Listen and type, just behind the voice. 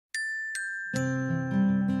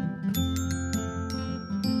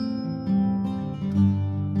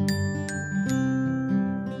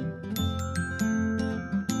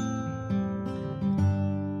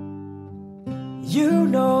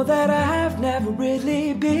know that I've never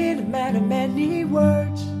really been a man of many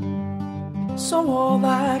words, so all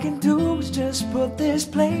I can do is just put this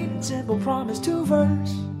plain and simple promise to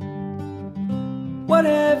verse.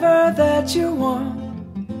 Whatever that you want,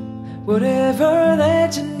 whatever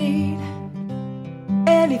that you need,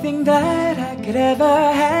 anything that I could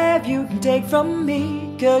ever have, you can take from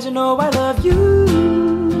me. 'Cause you know I love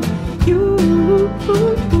you, you,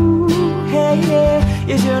 hey, yeah.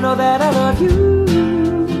 Yes, you know that I love you,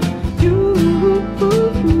 you, do, do,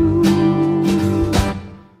 do,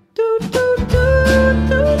 do, do,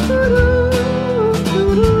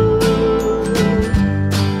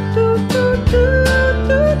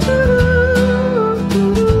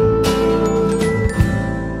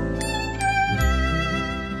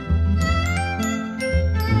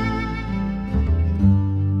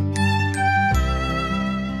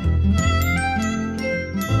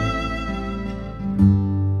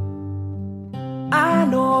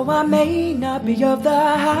 I may not be of the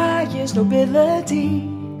highest nobility,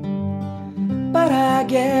 but I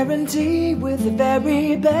guarantee with the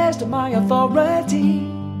very best of my authority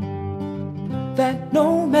that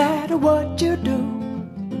no matter what you do,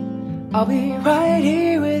 I'll be right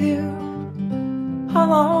here with you.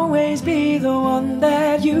 I'll always be the one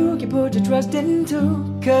that you can put your trust into.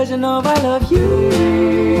 'Cause you know I love you,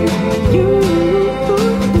 you,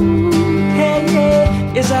 hey,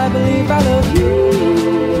 yeah. Yes, I believe I love you,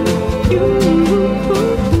 you,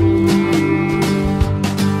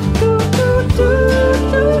 do, do, do,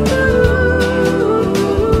 do, do.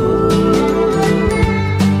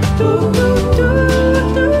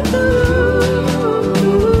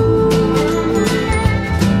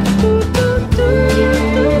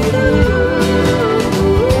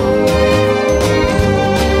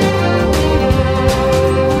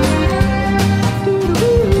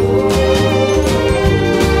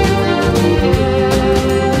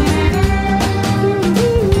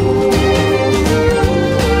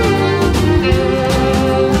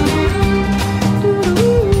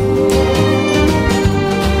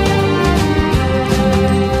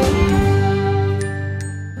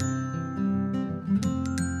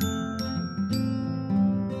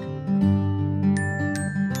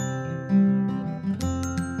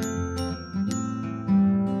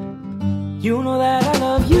 You know that I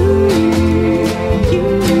love you, you,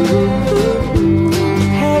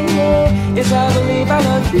 hey, yeah. Yes, I believe I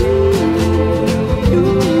love you.